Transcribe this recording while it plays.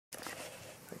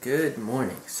Good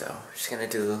morning. So, just gonna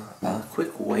do a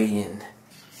quick weigh-in.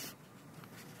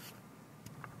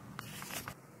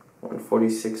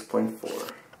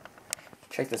 146.4.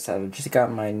 Check this out. I just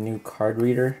got my new card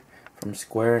reader from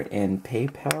Square and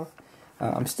PayPal.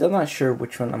 I'm still not sure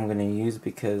which one I'm gonna use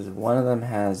because one of them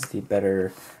has the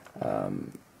better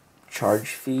charge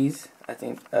fees. I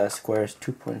think Square is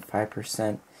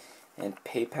 2.5%, and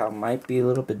PayPal might be a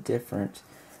little bit different.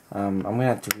 I'm gonna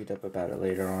have to read up about it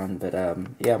later on, but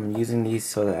yeah, I'm using these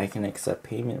so that I can accept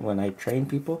payment when I train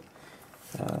people.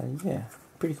 Yeah,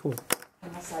 pretty cool.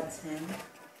 Massage him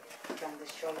from the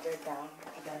shoulder down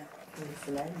to his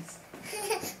legs,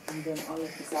 and then all of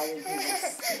a sudden he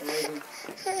was ready.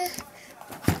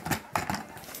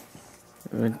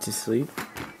 Went to sleep.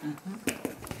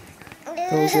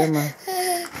 Oh, grandma.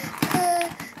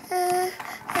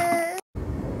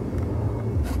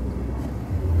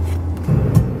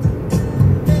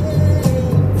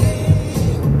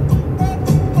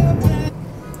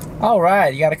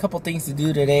 Alright, you got a couple things to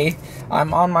do today.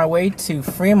 I'm on my way to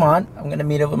Fremont. I'm going to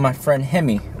meet up with my friend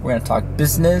Hemi. We're going to talk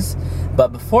business. But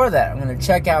before that, I'm going to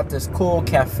check out this cool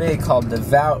cafe called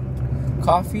Devout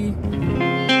Coffee.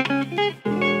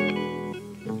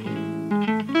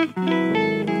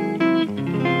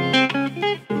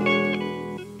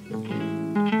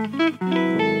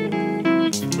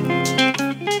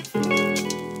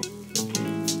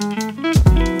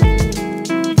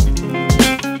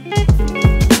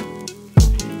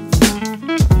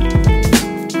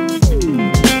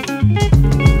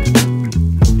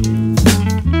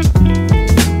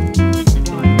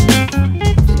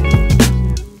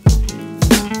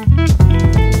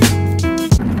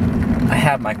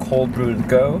 My cold brew to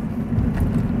go.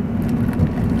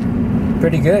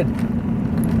 Pretty good.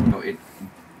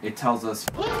 It tells us.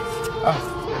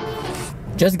 Oh.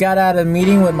 Just got out of a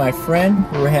meeting with my friend.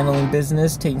 We were handling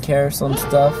business, taking care of some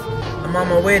stuff. I'm on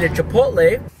my way to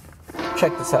Chipotle.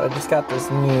 Check this out. I just got this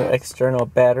new external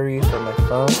battery for my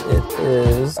phone. It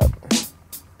is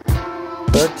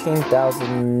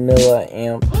 13,000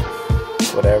 milliamp,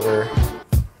 whatever.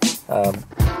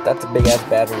 That's a big ass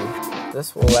battery.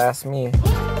 This will last me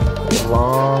a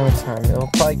long time. It'll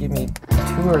probably give me 2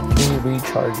 or 3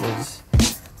 recharges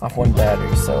off one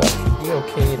battery, so I should be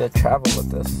okay to travel with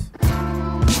this.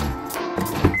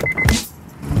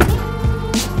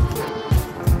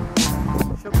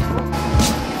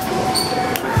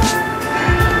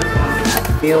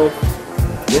 Meal.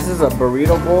 This is a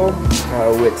burrito bowl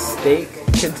with steak,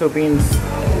 pinto beans,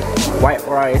 white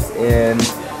rice, and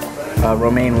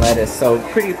romaine lettuce, so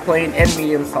pretty plain and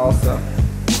medium salsa.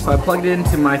 So I plugged it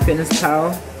into my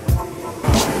MyFitnessPal,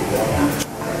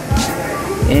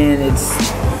 and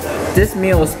this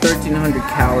meal is 1,300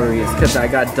 calories because I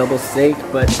got double steak,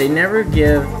 but they never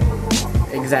give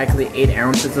exactly 8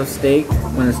 ounces of steak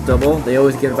when it's double. They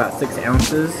always give about 6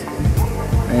 ounces,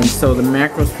 and so the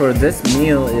macros for this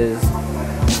meal is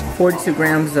 42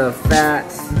 grams of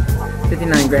fats,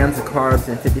 59 grams of carbs,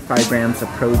 and 55 grams of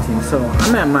protein. So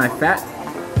I'm at my fat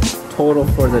total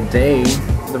for the day.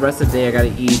 The rest of the day I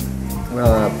gotta eat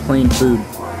plain food.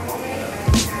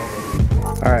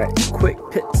 Alright, quick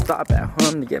pit stop at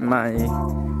home to get my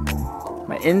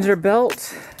Inzer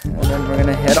belt, and then we're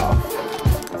gonna head off.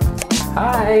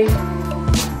 Hi!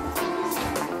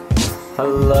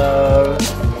 Hello!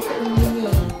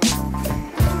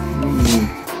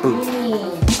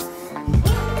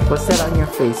 What's that on your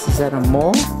face? Is that a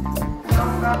mole?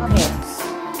 Pants.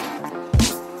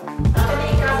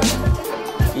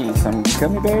 Eating some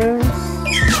gummy bears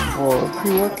or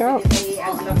pre-workout?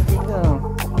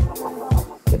 No.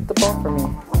 Get the ball for me.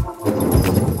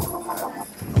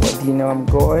 What, do you know I'm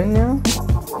going now? I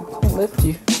can't lift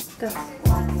you. Go.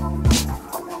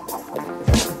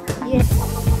 Yeah.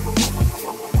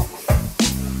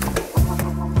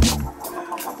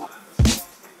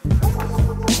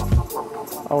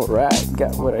 Alright,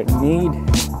 got what I need.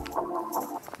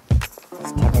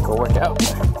 It's time to go work out.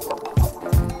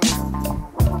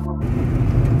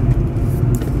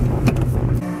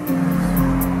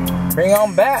 Bring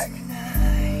on back.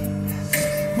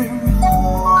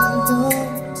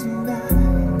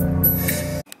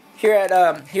 Here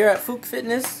at Fook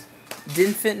Fitness,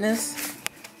 Din Fitness.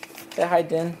 Say hi,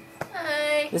 Din.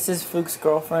 Hi. This is Fook's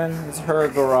girlfriend. It's her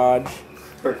garage.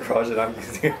 Her garage that I'm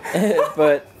using.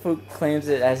 But Fook claims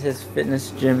it as his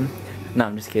fitness gym. No,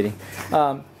 I'm just kidding.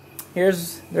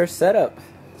 Here's their setup.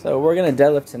 So we're gonna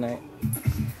deadlift tonight.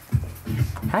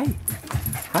 Hi.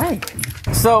 Hi.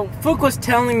 So Fook was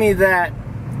telling me that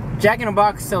Jack in the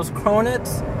Box sells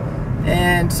cronuts,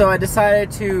 and so I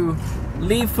decided to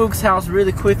leave Fook's house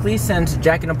really quickly since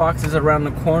Jack in the Box is around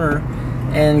the corner,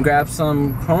 and grab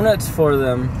some cronuts for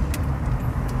them.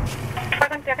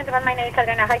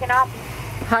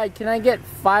 Hi, can I get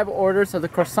 5 orders of the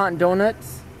croissant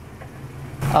donuts?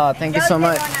 Thank you so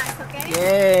much.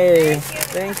 Yay!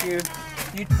 Thank you.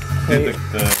 Okay,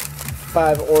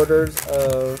 5 orders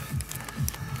of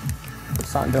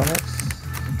croissant donuts.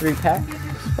 3 packs.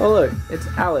 Oh look, it's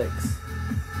Alex.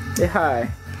 Say hi.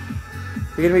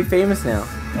 You're gonna be famous now.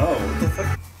 Oh, what the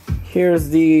fuck? Here's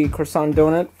the croissant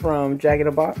donut from Jack in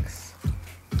a Box.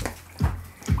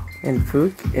 And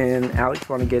Fook and Alex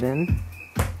want to get in.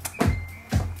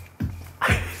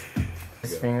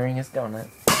 He's fingering his donut.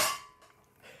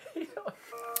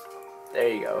 There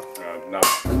you go. No.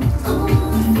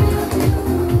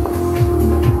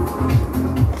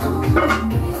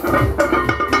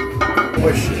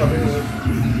 Oh shit.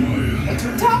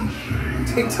 Too top?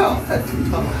 Too top. That's too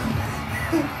top.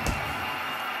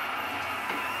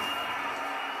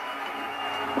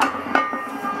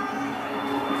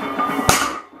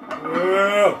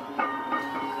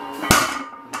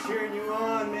 Cheering you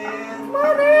on, man.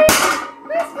 Money!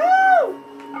 Let's go!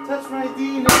 Touch my D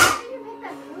now.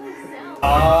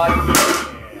 Yeah.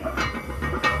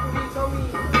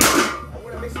 I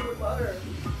want to mix it with butter.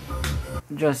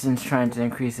 Justin's trying to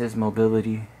increase his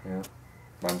mobility. Yeah.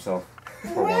 By himself.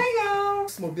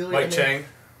 Mobility. Mike Chang,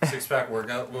 6-pack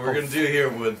workout. What we're gonna do here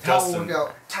with Justin is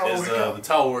the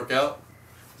towel workout.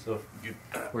 So you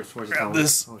Where's the grab towel?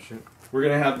 this. Oh shit. We're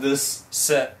gonna have this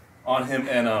set on him,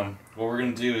 and what we're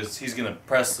gonna do is he's gonna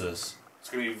press this. It's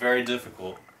gonna be very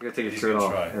difficult. You gotta take your He's shirt gonna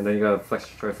off, try. and then you gotta flex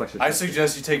your I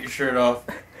suggest you take your shirt off,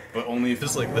 but only if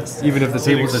it's like this. Even if the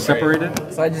tables are separated?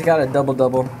 So I just got a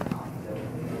double-double.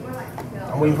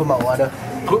 I'm waiting for my water.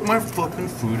 Put my fucking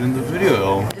food in the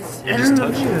video. You just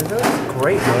touched it. That's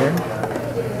great, man.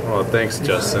 Well, thanks,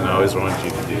 Justin. I always wanted you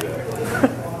to do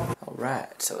that.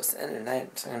 Alright, so it's the end of the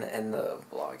night, so I'm gonna end the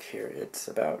vlog here. It's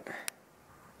about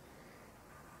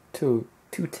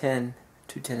 2:10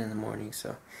 in the morning,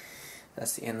 so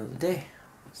that's the end of the day.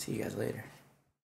 See you guys later.